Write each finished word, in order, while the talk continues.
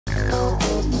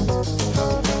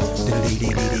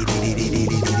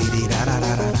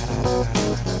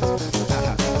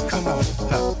Come on,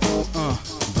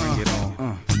 bring it on.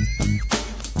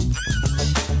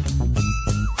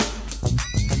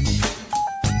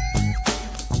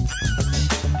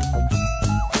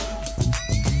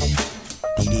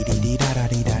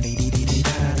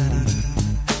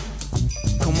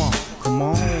 Come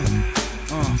on,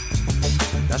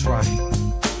 that's right.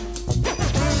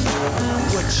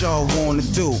 What y'all wanna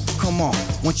do? Come on,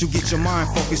 once you get your mind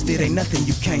focused, it ain't nothing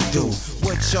you can't do.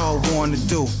 What y'all wanna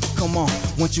do? Come on,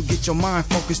 once you get your mind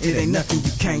focused, it ain't nothing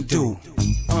you can't do.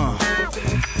 Come on,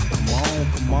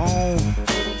 come on,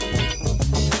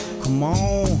 come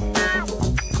on.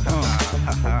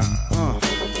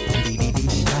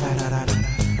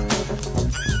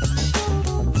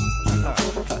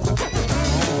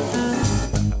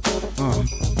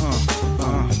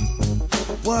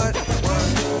 What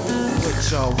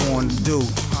y'all wanna do?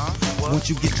 Once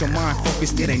you get your mind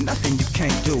focused, it ain't nothing you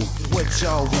can't do. What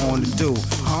y'all wanna do?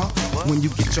 When you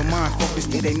get your mind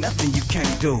focused, it ain't nothing you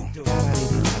can't do.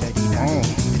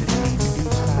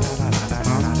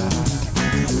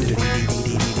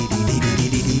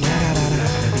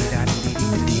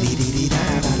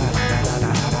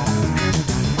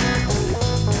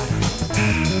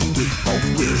 Get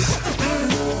focused.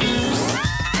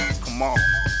 Come on.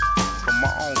 Come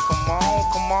on, come on,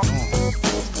 come on.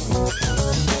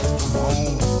 Come on,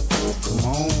 come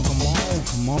on, come on,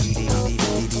 come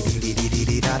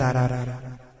on.